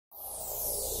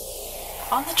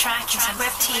On the Track is a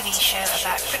web TV show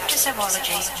about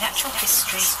cryptozoology, natural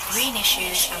history, green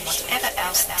issues and whatever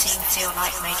else the team feel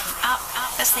like making up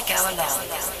as they go along.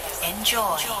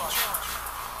 Enjoy!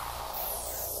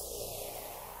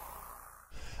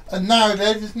 And now,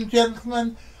 ladies and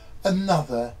gentlemen,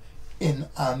 another in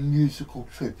our musical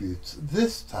tributes.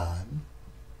 This time,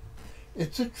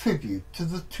 it's a tribute to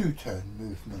the two-tone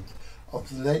movement of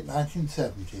the late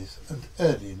 1970s and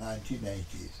early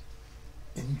 1980s.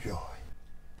 Enjoy.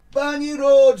 Bunny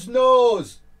Roads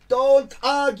knows, don't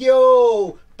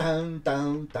argue. Down,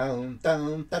 down, down,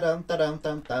 down, down, down, down,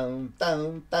 down, down,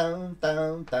 down, down,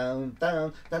 down, down,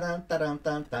 down, down,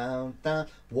 down, down, down.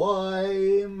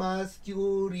 Why must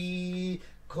you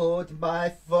record my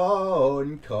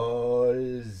phone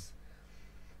calls?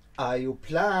 Are you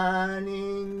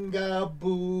planning a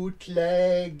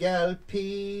bootleg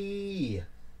LP?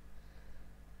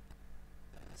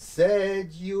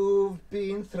 Said you've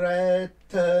been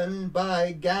threatened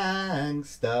by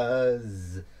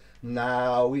gangsters.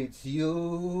 Now it's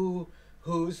you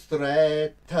who's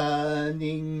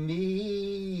threatening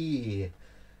me.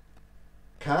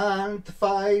 Can't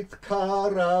fight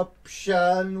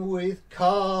corruption with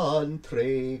con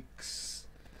tricks.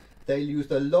 They'll use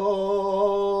the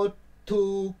law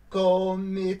to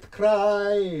commit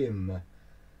crime.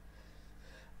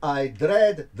 I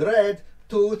dread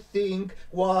to think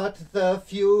what the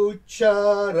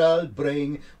future'll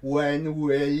bring when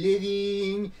we're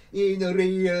living in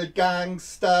real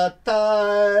gangster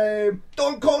time.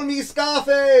 Don't call me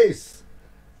Scarface!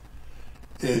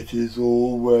 It is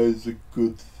always a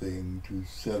good thing to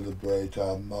celebrate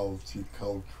our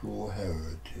multicultural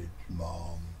heritage,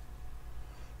 Mom.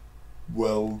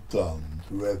 Well done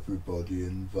to everybody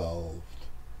involved.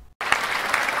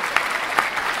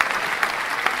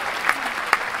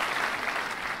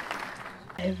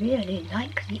 I really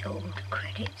like the old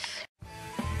credits.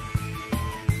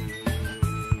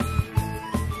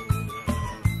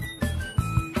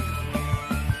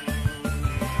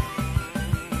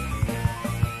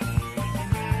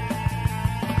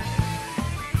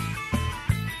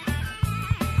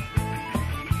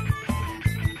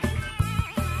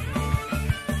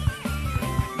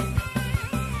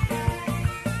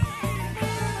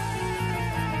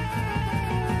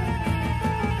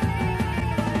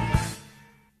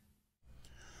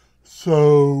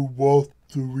 So, what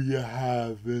do we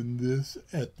have in this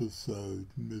episode,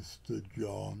 Mr.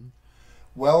 John?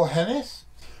 Well, Hennis,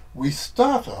 we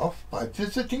start off by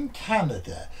visiting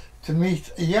Canada to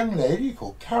meet a young lady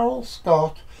called Carol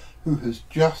Scott, who has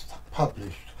just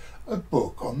published a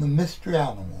book on the mystery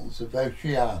animals of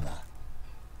Oceania.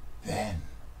 Then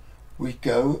we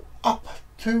go up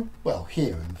to, well,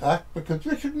 here in fact, because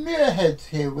Richard Muirhead's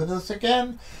here with us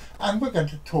again, and we're going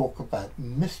to talk about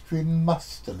Mystery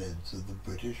Mustelids of the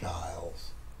British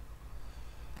Isles.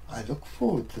 I look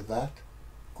forward to that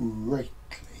greatly.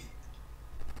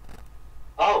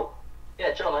 Oh,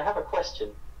 yeah, John, I have a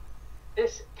question.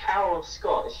 This Carol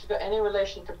Scott, has she got any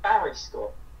relation to Barry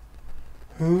Scott?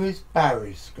 Who is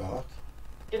Barry Scott?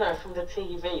 You know, from the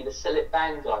TV, the Sell It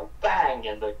Bang guy. Bang,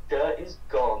 and the dirt is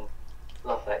gone.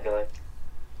 Love that guy.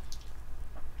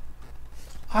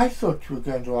 I thought you were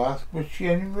going to ask, was she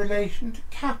in relation to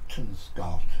Captain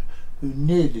Scott, who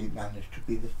nearly managed to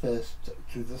be the first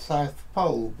to the South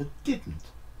Pole, but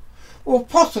didn't? Or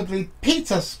possibly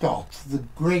Peter Scott, the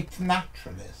great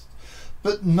naturalist,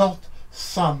 but not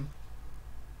some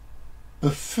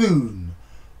buffoon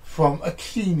from a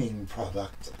cleaning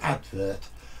product advert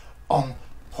on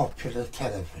popular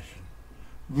television.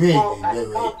 Really,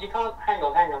 Louis? You can't, hang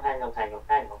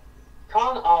on.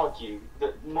 Can't argue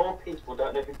that more people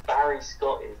don't know who Barry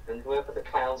Scott is than whoever the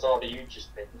clowns are that you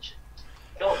just mentioned.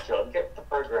 God, John, get with the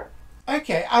programme.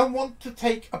 Okay, I want to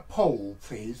take a poll,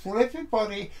 please. Will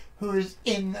everybody who is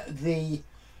in the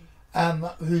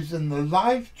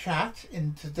live chat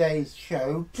in today's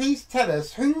show, please tell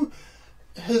us who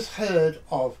has heard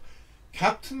of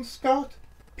Captain Scott,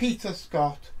 Peter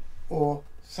Scott, or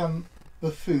some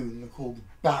buffoon called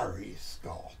Barry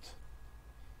Scott?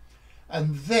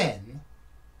 And then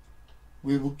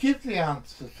we will give the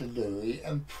answer to Louis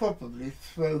and probably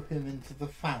throw him into the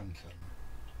fountain.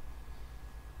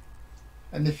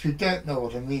 And if you don't know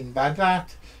what I mean by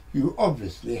that, you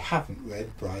obviously haven't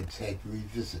read Brideshead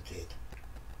Revisited.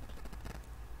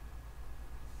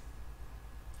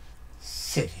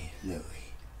 Silly Louis.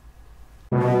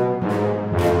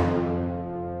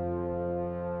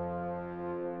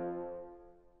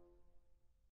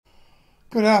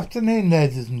 Good afternoon,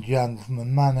 ladies and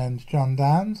gentlemen. My name's John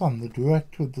Downs. I'm the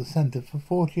director of the Centre for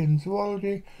Fortean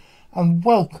Zoology, and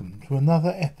welcome to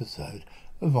another episode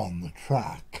of On the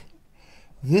Track.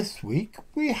 This week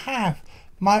we have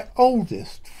my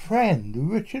oldest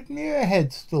friend, Richard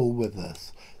Muirhead, still with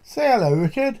us. Say hello,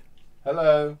 Richard.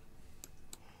 Hello.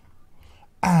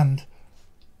 And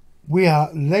we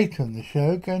are later in the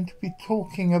show going to be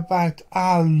talking about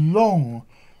our long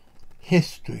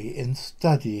history in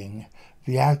studying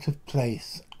the out of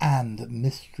place and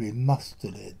mystery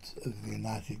mustelids of the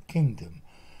United Kingdom.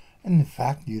 And in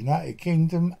fact, the United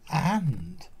Kingdom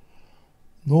and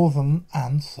Northern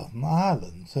and Southern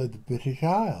Ireland, so the British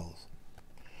Isles.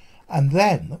 And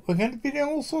then we're going to be doing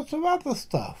all sorts of other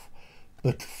stuff.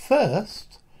 But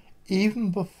first,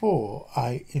 even before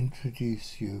I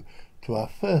introduce you to our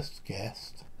first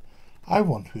guest, I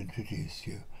want to introduce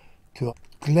you to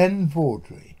Glen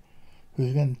Vaudrey,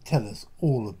 who's going to tell us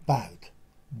all about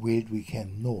Weird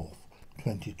Weekend North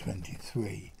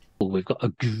 2023. We've got a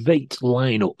great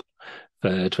lineup for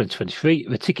 2023.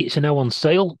 The tickets are now on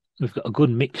sale. We've got a good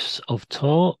mix of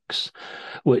talks,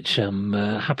 which I'm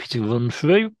happy to run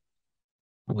through.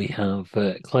 We have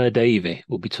Claire Davey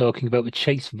will be talking about the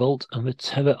Chase Vault and the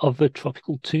Terror of the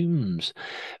Tropical Tombs.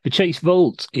 The Chase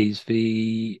Vault is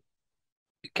the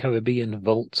Caribbean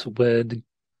vault where the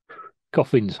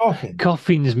coffins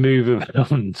move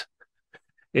around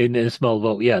in a small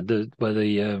vault. Yeah, where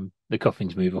the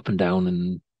coffins move up and down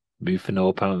and move for no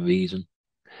apparent reason.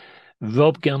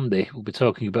 Rob Gandy will be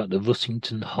talking about the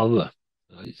Russington Horror.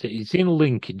 It's in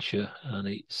Lincolnshire, and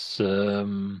it's a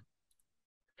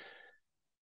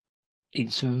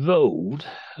road,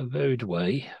 a road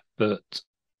way, but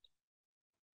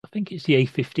I think it's the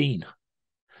A15.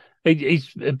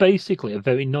 It's basically a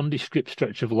very nondescript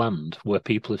stretch of land where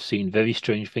people have seen very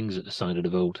strange things at the side of the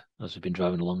road as they've been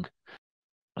driving along.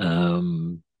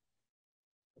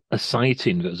 A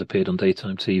sighting that has appeared on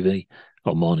daytime TV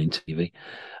or morning TV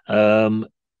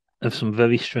of some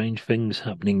very strange things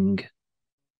happening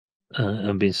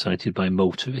and being sighted by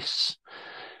motorists.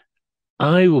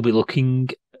 I will be looking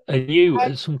anew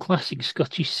at some classic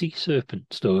Scottish sea serpent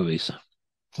stories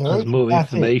as more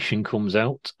information comes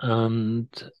out, and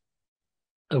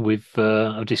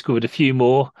I've discovered a few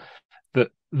more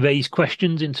that raise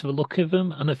questions into the look of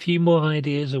them, and a few more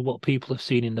ideas of what people have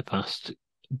seen in the past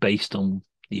based on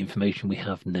the information we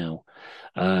have now.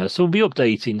 So we'll be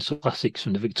updating some classics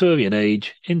from the Victorian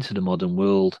age into the modern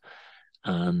world,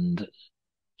 and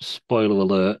spoiler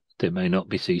alert, there may not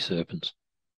be sea serpents.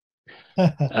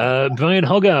 Brian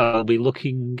Hogarth will be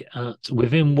looking at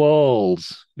Within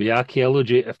Walls, the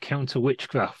archaeology of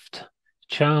counter-witchcraft,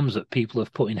 charms that people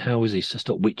have put in houses to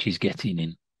stop witches getting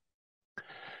in.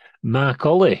 Mark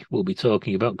Ollie will be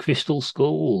talking about crystal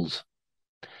skulls.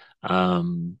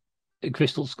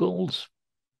 Crystal skulls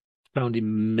found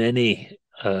in many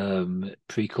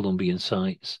pre-Columbian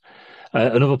sites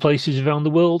and other places around the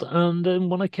world, and on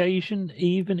one occasion,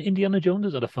 even Indiana Jones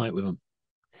has had a fight with them.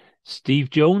 Steve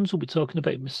Jones will be talking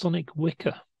about Masonic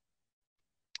Wicca,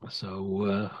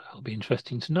 so it'll be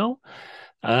interesting to know.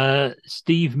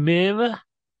 Steve Meara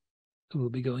will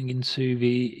be going into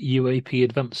the UAP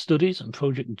Advanced Studies and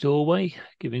Project Doorway,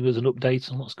 giving us an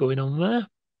update on what's going on there.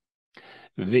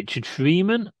 Richard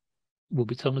Freeman will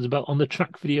be telling us about On the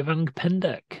Track for the Evang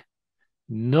Pendek.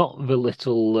 Not the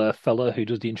little fella who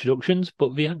does the introductions,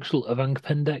 but the actual Evang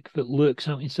Pendek that lurks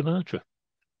out in Sumatra.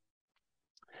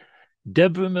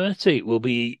 Deborah Murty will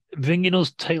be bringing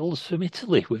us tales from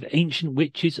Italy with ancient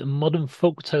witches and modern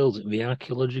folk tales in the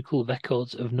archaeological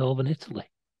records of northern Italy.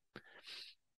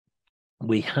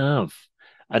 We have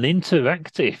an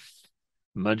interactive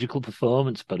magical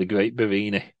performance by the great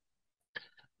Barini.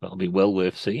 That'll be well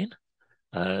worth seeing.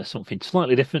 Something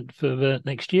slightly different for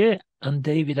next year. And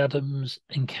David Adams'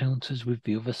 Encounters with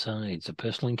the Other Sides, the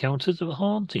personal encounters of a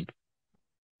haunting,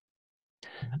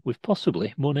 with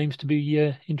possibly more names to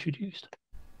be introduced.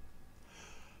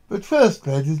 But first,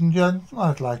 ladies and gentlemen,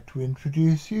 I'd like to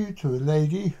introduce you to a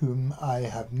lady whom I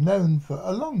have known for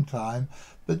a long time,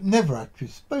 but never actually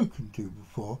spoken to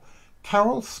before,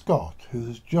 Carol Scott, who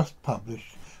has just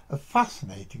published a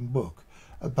fascinating book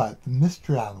about the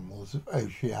mystery animals of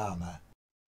Oceania.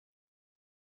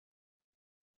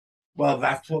 Well,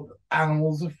 that's what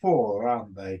animals are for,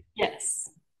 aren't they? Yes.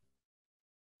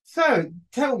 So,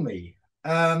 tell me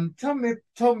about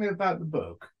the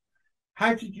book.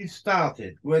 How did you start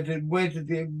it? Where did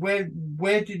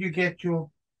you get your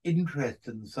interest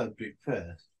in the subject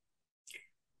first?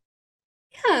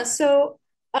 Yeah, so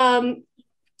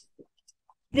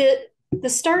the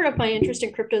start of my interest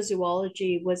in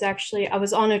cryptozoology was actually, I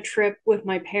was on a trip with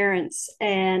my parents,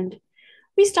 and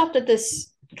we stopped at this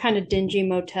kind of dingy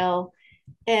motel,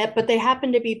 but they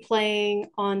happened to be playing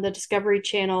on the Discovery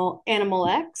Channel Animal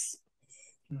X,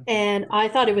 And I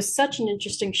thought it was such an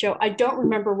interesting show. I don't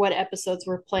remember what episodes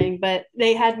were playing, but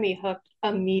they had me hooked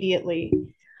immediately.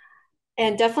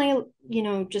 And definitely,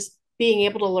 just being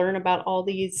able to learn about all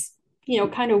these,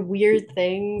 kind of weird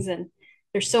things. And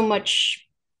there's so much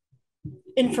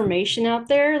information out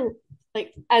there.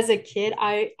 Like as a kid,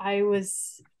 I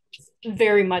was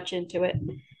very much into it.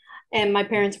 And my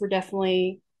parents were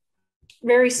definitely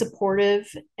very supportive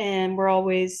and were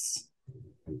always,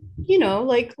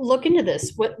 like look into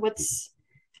this. What's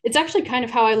it's actually kind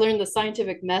of how I learned the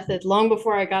scientific method long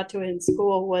before I got to it in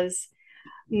school. Was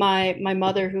my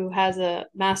mother, who has a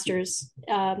master's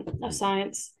of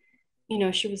science,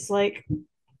 she was like,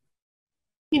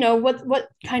 what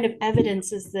kind of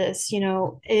evidence is this?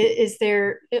 Are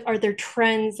there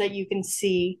trends that you can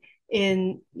see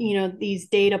in these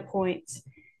data points?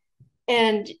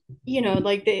 And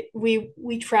like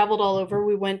we traveled all over.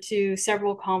 We went to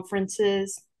several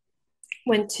conferences,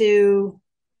 went to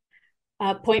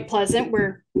Point Pleasant,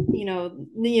 where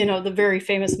the very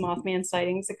famous Mothman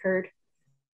sightings occurred.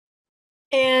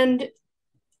 And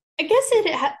I guess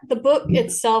the book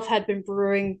itself had been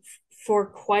brewing for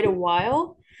quite a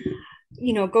while.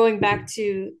 Going back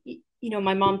to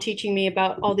my mom teaching me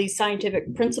about all these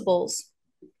scientific principles.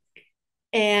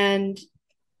 And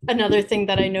another thing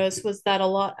that I noticed was that a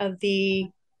lot of the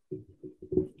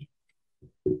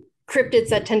cryptids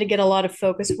that tend to get a lot of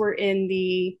focus were in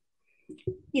the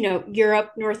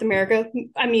Europe, North America.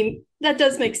 I mean, that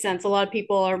does make sense. A lot of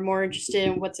people are more interested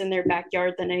in what's in their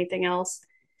backyard than anything else.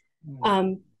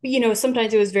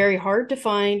 Sometimes it was very hard to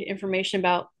find information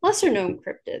about lesser known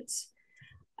cryptids.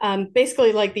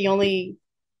 Basically, like the only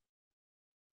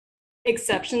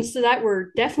exceptions to that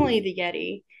were definitely the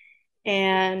Yeti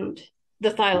and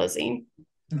the thylacine.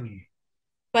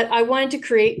 But I wanted to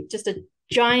create just a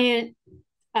giant,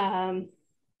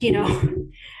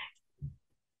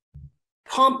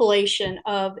 compilation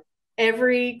of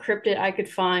every cryptid I could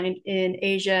find in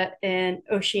Asia and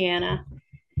Oceania.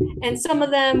 And some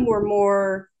of them were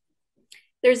more,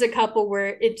 there's a couple where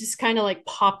it just kind of like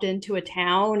popped into a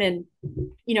town and,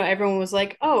 everyone was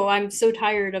like, oh, I'm so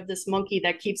tired of this monkey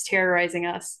that keeps terrorizing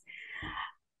us.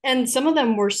 And some of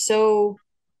them were so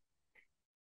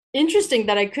interesting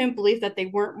that I couldn't believe that they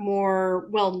weren't more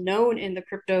well known in the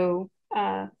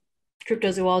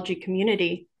cryptozoology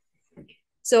community.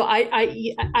 So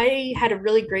I had a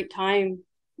really great time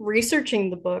researching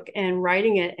the book and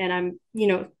writing it. And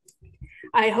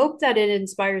I hope that it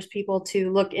inspires people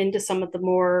to look into some of the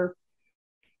more,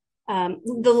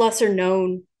 the lesser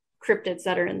known cryptids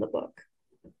that are in the book.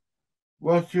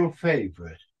 What's your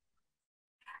favorite?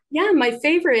 Yeah, my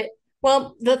favorite.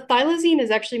 Well, the thylacine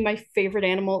is actually my favorite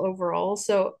animal overall.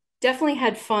 So definitely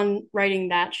had fun writing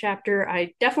that chapter.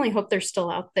 I definitely hope they're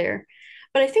still out there.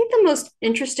 But I think the most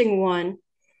interesting one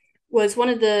was one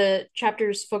of the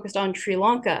chapters focused on Sri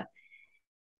Lanka.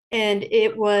 And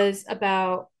it was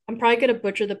about, I'm probably going to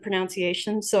butcher the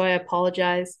pronunciation, so I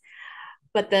apologize,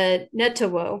 but the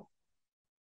Netowo.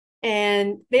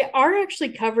 And they are actually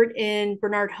covered in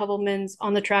Bernard Hubelmann's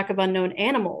On the Track of Unknown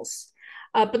Animals.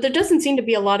 But there doesn't seem to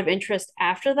be a lot of interest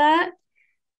after that.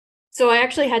 So I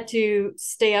actually had to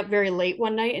stay up very late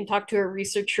one night and talk to a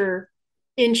researcher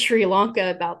in Sri Lanka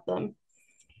about them.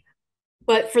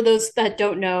 But for those that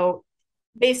don't know,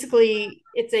 basically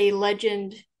it's a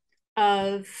legend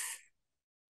of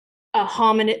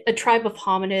a tribe of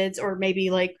hominids, or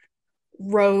maybe like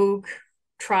rogue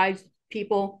tribe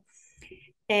people.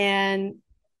 And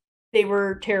they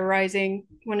were terrorizing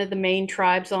one of the main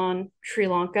tribes on Sri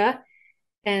Lanka.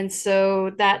 And so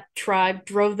that tribe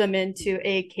drove them into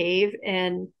a cave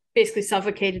and basically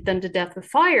suffocated them to death with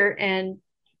fire and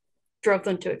drove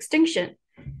them to extinction.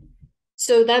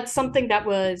 So that's something that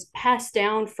was passed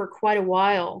down for quite a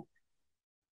while.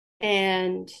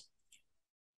 And,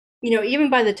 even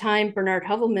by the time Bernard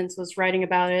Hubelmann's was writing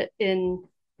about it in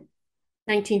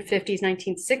 1950s,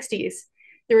 1960s,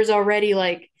 there was already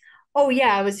like, oh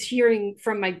yeah, I was hearing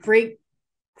from my great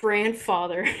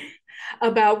grandfather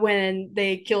about when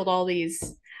they killed all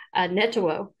these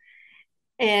Netowo.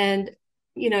 And,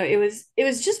 it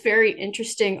was just very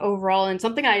interesting overall and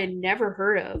something I had never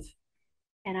heard of.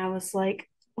 And I was like,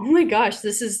 oh my gosh,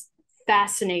 this is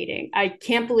fascinating. I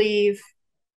can't believe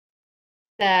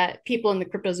that people in the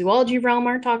cryptozoology realm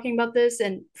aren't talking about this.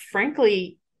 And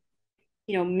frankly,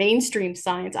 mainstream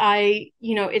science,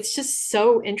 it's just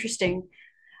so interesting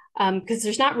because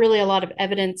there's not really a lot of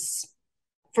evidence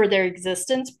for their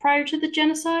existence prior to the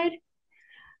genocide.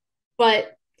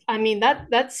 But I mean,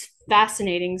 that's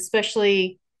fascinating,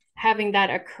 especially having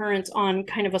that occurrence on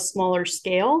kind of a smaller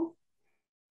scale.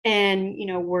 And,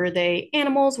 were they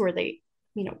animals? Were they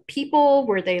people?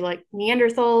 Were they like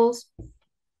Neanderthals?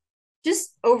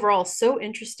 Just overall so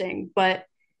interesting. But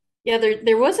yeah,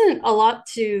 there wasn't a lot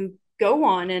to go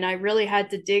on, and I really had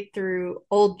to dig through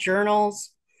old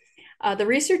journals. The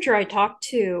researcher I talked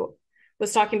to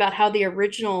was talking about how the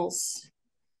originals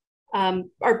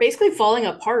are basically falling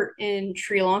apart in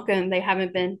Sri Lanka, and they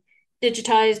haven't been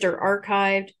digitized or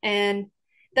archived. And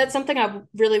that's something I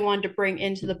really wanted to bring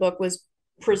into the book, was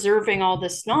preserving all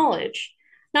this knowledge.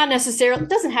 Not necessarily, it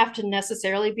doesn't have to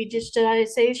necessarily be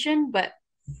digitization, but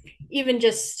even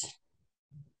just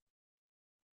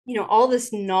all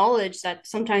this knowledge that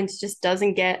sometimes just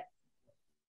doesn't get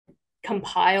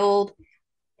compiled.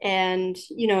 And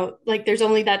like there's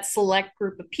only that select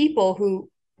group of people who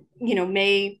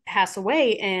may pass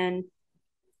away, and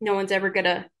no one's ever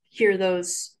gonna hear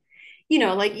those.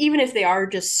 Like even if they are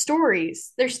just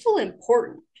stories, they're still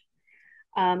important.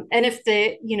 And if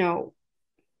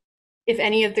if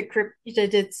any of the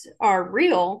cryptids are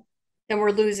real, then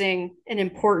we're losing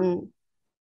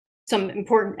some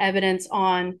important evidence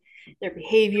on their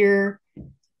behavior,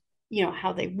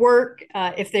 how they work,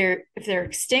 if they're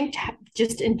extinct,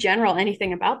 just in general,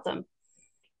 anything about them.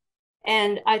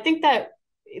 And I think that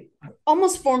it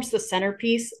almost forms the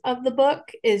centerpiece of the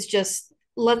book, is just,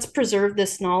 let's preserve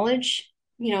this knowledge.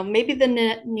 Maybe the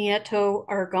Nieto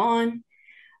are gone,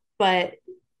 but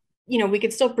we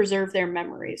could still preserve their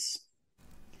memories.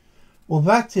 Well,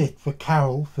 that's it for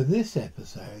Carol for this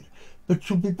episode, but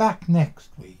she'll be back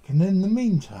next week, and in the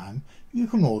meantime you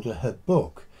can order her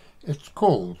book. It's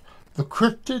called The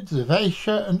Cryptids of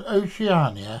Asia and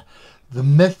Oceania, The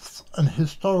Myths and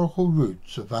Historical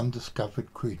Roots of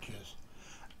Undiscovered Creatures.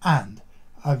 And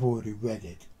I've already read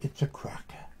it. It's a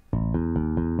cracker.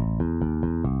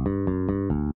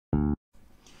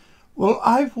 Well,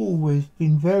 I've always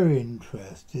been very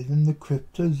interested in the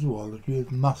cryptozoology of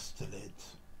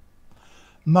mustelids.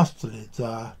 Mustelids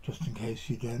are, just in case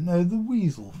you don't know, the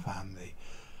weasel family,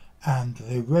 and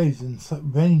they range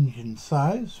in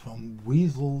size from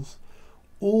weasels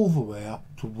all the way up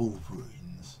to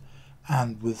wolverines,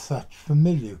 and with such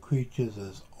familiar creatures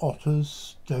as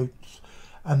otters, stoats,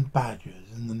 and badgers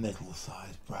in the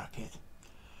middle-sized bracket.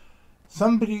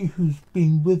 Somebody who's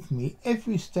been with me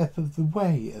every step of the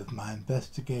way of my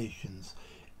investigations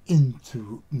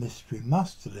into Mystery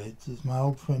Mustelids is my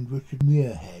old friend Richard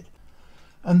Muirhead,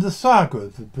 and the saga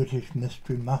of the British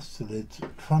Mystery Mustelids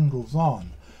trundles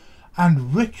on.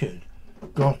 And Richard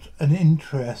got an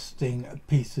interesting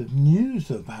piece of news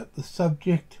about the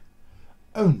subject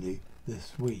only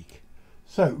this week.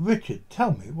 So, Richard,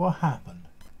 tell me what happened.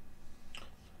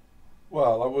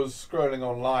 Well, I was scrolling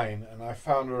online and I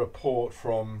found a report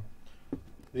from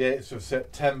the 8th of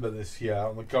September this year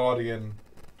on the Guardian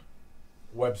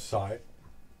website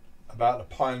about a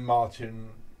pine marten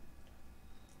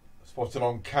spotted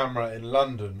on camera in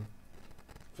London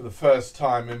for the first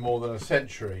time in more than a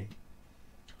century.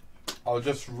 I'll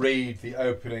just read the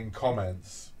opening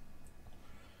comments.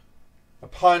 A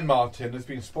pine marten has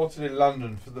been spotted in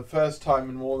London for the first time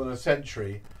in more than a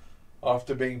century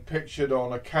after being pictured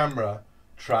on a camera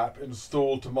trap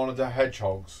installed to monitor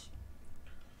hedgehogs.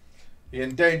 The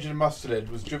endangered mustelid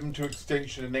was driven to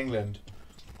extinction in England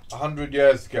 100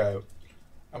 years ago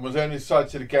and was only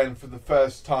sighted again for the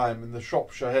first time in the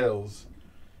Shropshire Hills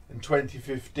in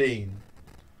 2015,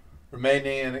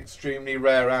 remaining an extremely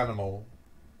rare animal.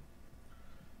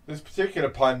 This particular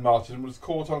pine marten was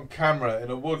caught on camera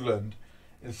in a woodland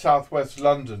in southwest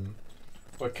London,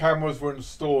 where cameras were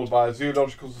installed by a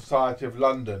Zoological Society of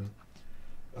London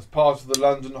as part of the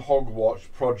London Hog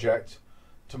Watch project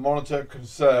to monitor and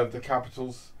conserve the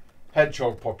capital's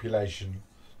hedgehog population.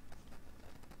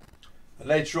 And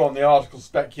later on, the article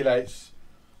speculates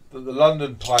that the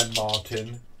London pine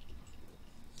marten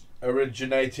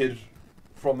originated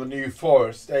from the New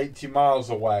Forest 80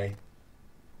 miles away.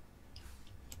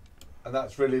 And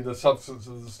that's really the substance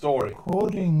of the story.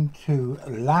 According to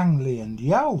Langley and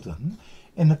Yalden,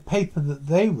 in a paper that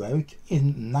they wrote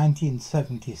in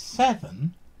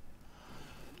 1977,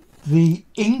 the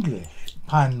English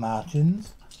pine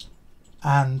martens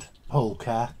and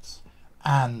polecats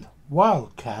and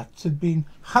wildcats had been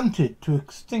hunted to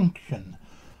extinction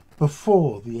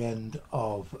before the end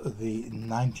of the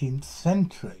 19th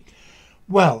century.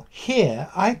 Well, here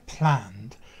I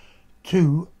planned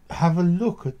to have a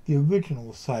look at the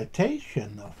original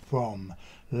citation from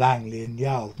Langley and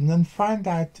Yalden and find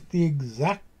out the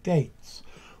exact dates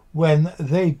when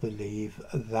they believe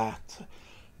that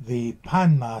the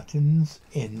pine martens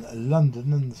in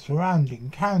London and the surrounding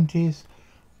counties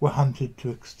were hunted to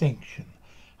extinction.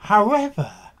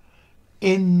 However,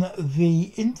 in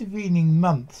the intervening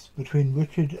months between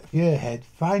Richard Muirhead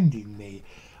finding me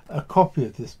a copy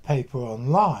of this paper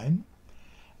online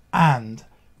and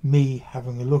me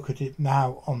having a look at it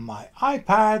now on my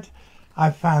iPad,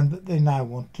 I found that they now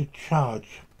want to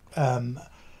charge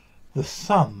the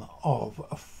sum of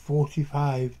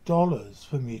 $45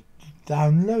 for me to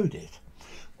download it.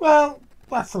 Well,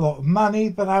 that's a lot of money,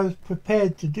 but I was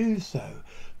prepared to do so.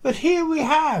 But here we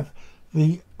have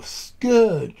the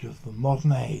scourge of the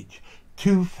modern age,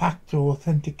 two-factor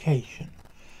authentication.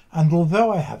 And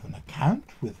although I have an account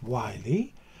with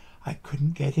Wiley, I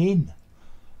couldn't get in.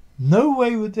 No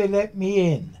way would they let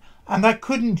me in, and I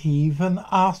couldn't even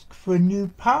ask for a new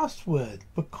password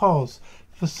because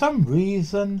for some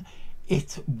reason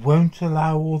it won't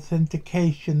allow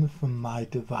authentication from my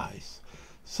device.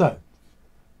 So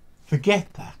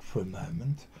forget that for a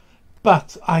moment.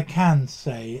 But I can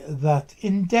say that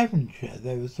in Devonshire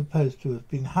they were supposed to have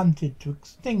been hunted to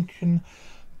extinction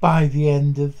by the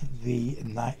end of the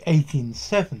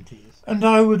 1870s. And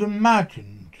I would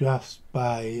imagine, just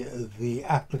by the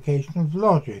application of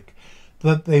logic,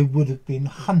 that they would have been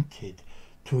hunted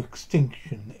to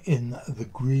extinction in the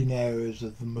green areas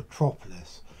of the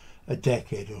metropolis a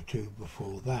decade or two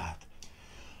before that.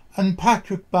 And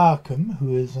Patrick Barkham,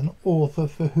 who is an author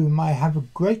for whom I have a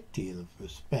great deal of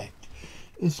respect,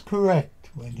 is correct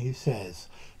when he says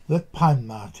that pine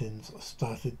martens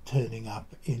started turning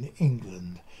up in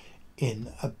England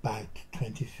in about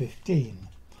 2015.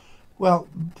 Well,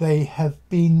 they have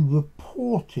been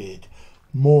reported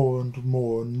more and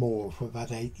more and more for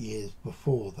about 8 years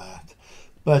before that,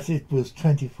 but it was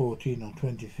 2014 or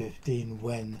 2015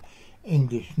 when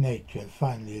English Nature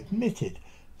finally admitted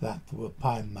that there were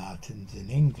pine martens in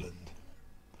England.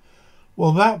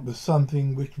 Well, that was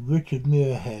something which Richard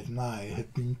Muirhead and I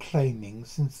had been claiming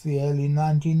since the early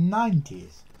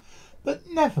 1990s. But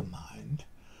never mind.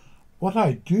 What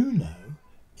I do know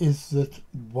is that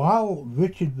while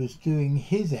Richard was doing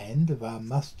his end of our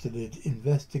mustelid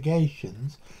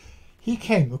investigations, he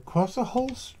came across a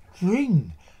whole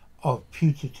string of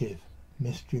putative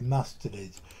mystery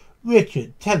mustelids.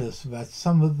 Richard, tell us about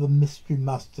some of the mystery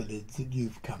mustelids that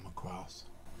you've come across.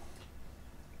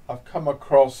 I've come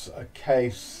across a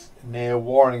case near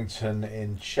Warrington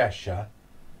in Cheshire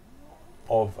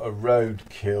of a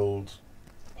road-killed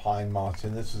pine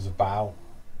marten. This was about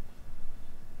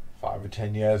 5 or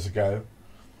 10 years ago.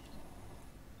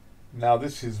 Now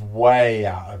this is way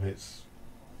out of its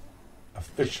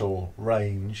official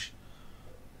range.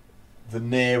 The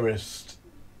nearest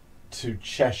to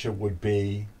Cheshire would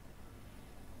be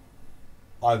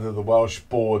either the Welsh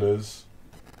borders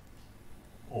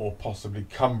or possibly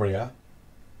Cumbria.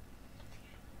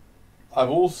 I've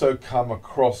also come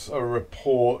across a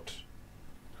report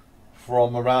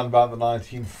from around about the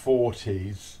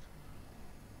 1940s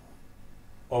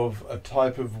of a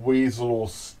type of weasel or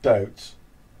stoat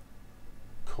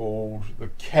called the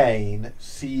cane,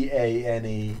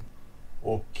 C-A-N-E,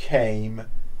 or Kame,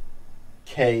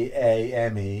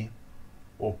 K-A-M-E,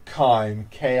 or Kime,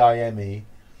 K-I-M-E.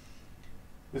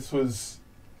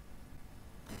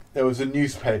 There was a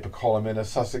newspaper column in a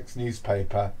Sussex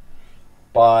newspaper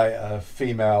by a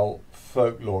female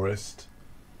folklorist.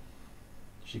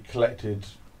 She collected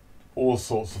all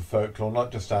sorts of folklore,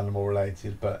 not just animal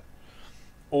related, but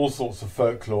all sorts of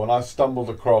folklore. And I stumbled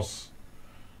across,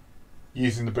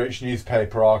 using the British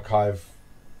Newspaper Archive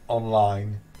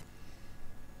online,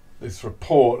 this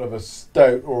report of a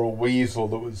stoat or a weasel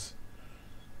that was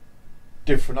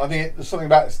different. I think there's something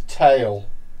about its tail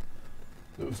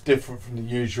that was different from the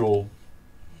usual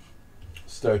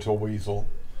stoat or weasel.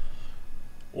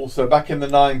 Also, back in the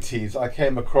 90s, I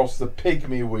came across the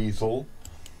pygmy weasel,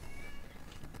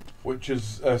 which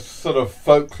is a sort of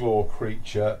folklore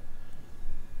creature,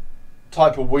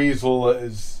 type of weasel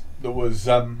that was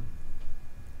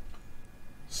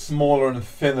smaller and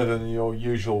thinner than your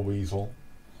usual weasel.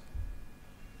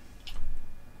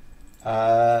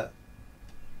 I've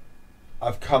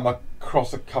come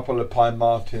across a couple of pine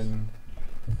marten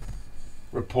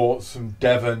reports from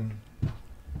Devon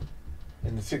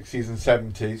in the 60s and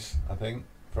 70s, I think,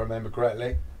 if I remember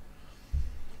correctly.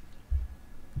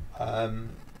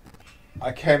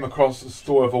 I came across the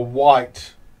story of a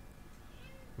white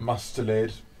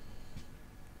mustelid,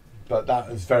 but that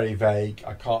was very vague.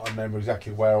 I can't remember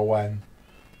exactly where or when,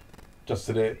 just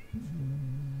that it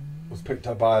was picked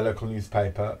up by a local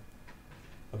newspaper,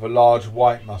 of a large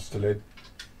white mustelid.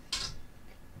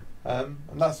 And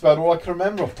that's about all I can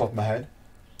remember off the top of my head.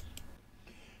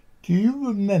 Do you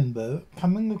remember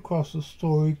coming across a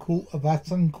story about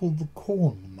something called the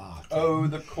corn marten? Oh,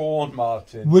 the corn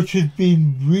marten. Which had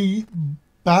been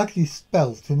badly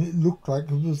spelt and it looked like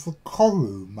it was the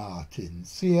Coru Martin,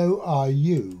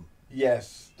 C-O-R-U.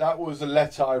 Yes, that was a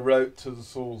letter I wrote to the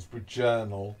Salisbury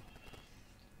Journal.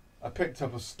 I picked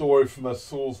up a story from a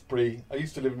Salisbury. I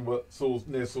used to live in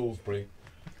near Salisbury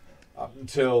up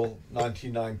until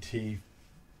 1994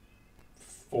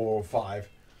 or 5.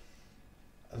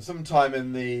 And sometime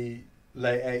in the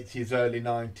late 80s, early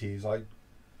 90s, I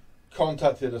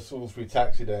contacted a Salisbury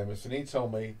taxidermist and he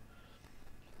told me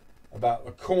about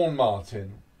the corn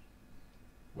martin,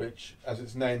 which, as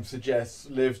its name suggests,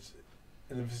 lived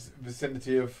in the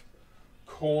vicinity of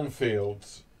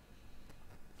cornfields.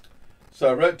 So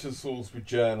I wrote to the Salisbury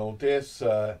Journal, "Dear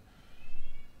Sir,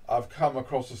 I've come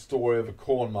across a story of a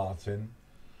corn martin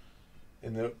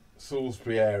in the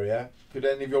Salisbury area. Could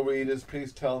any of your readers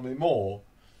please tell me more?"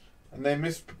 And they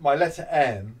missed my letter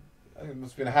N. I think it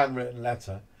must have been a handwritten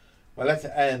letter. My letter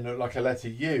N looked like a letter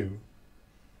U.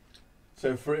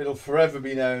 So it'll forever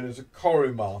be known as a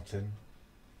Coru Martin.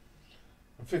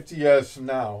 And 50 years from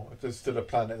now, if there's still a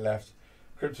planet left,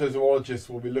 cryptozoologists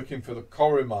will be looking for the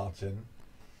Coru Martin,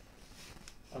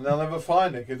 and they'll never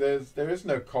find it because there is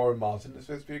no Coru Martin. It's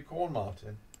supposed to be a corn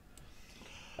martin.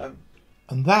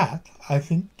 And that, I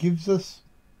think, gives us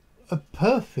a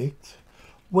perfect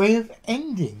way of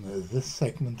ending this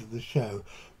segment of the show.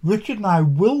 Richard and I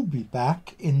will be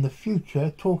back in the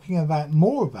future talking about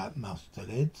more about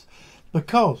mustelids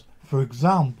because, for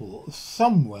example,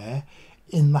 somewhere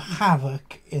in the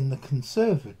havoc in the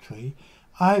conservatory,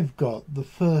 I've got the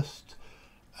first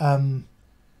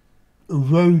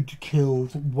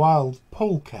road-killed wild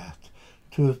polecat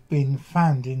to have been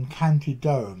found in County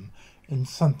Durham in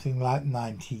something like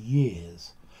 90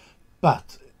 years.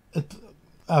 But,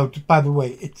 by the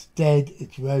way, it's dead,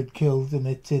 it's road-killed, and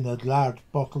it's in a large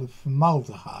bottle of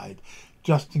formaldehyde,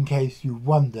 just in case you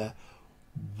wonder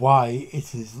why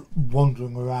it is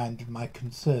wandering around my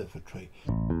conservatory.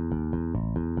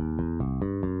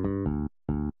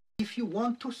 If you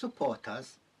want to support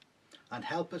us and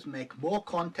help us make more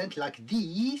content like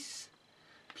these,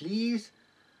 please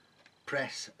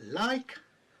press like,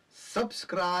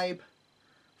 subscribe,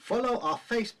 follow our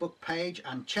Facebook page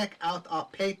and check out our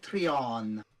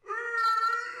Patreon.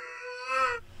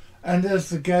 And as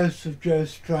the ghost of Joe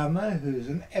Strummer, who is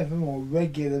an ever more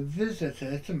regular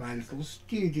visitor to my little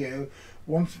studio,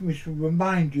 wants me to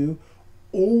remind you,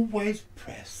 always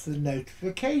press the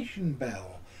notification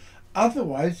bell.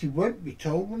 Otherwise you won't be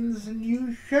told when there's a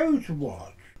new show to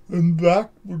watch. And that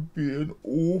would be an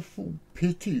awful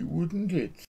pity, wouldn't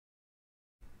it?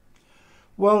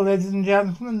 Well, ladies and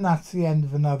gentlemen, that's the end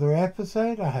of another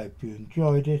episode. I hope you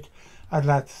enjoyed it. I'd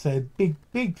like to say a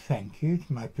big thank you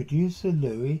to my producer,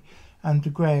 Louis, and to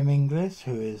Graham Inglis,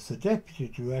 who is the Deputy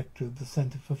Director of the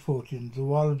Centre for Fortean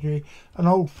Zoology, an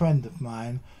old friend of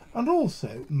mine, and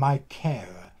also my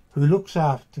carer, who looks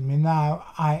after me now.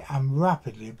 I am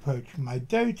rapidly approaching my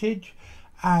dotage,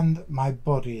 and my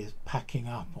body is packing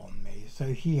up on me,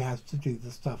 so he has to do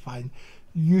the stuff I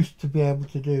used to be able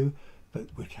to do, but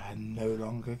which I no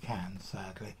longer can,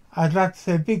 sadly. I'd like to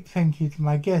say a big thank you to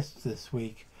my guests this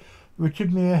week,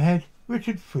 Richard Muirhead,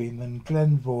 Richard Freeman,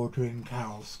 Glen Vaudrey and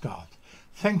Carol Scott.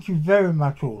 Thank you very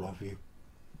much, all of you.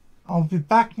 I'll be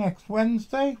back next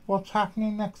Wednesday. What's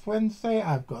happening next Wednesday?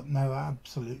 I've got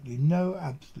absolutely no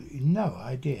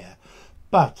idea.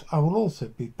 But I will also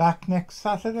be back next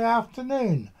Saturday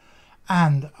afternoon.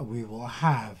 And we will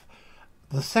have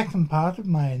the second part of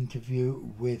my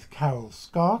interview with Carol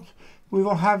Scott. We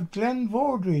will have Glen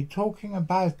Vaudrey talking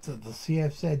about the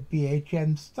CFZ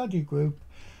BHM study group,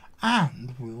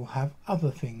 and we will have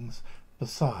other things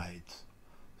besides.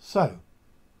 So,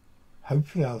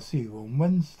 hopefully I'll see you on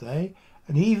Wednesday,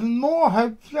 and even more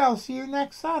hopefully I'll see you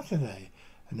next Saturday.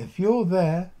 And if you're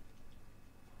there,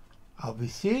 I'll be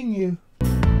seeing you.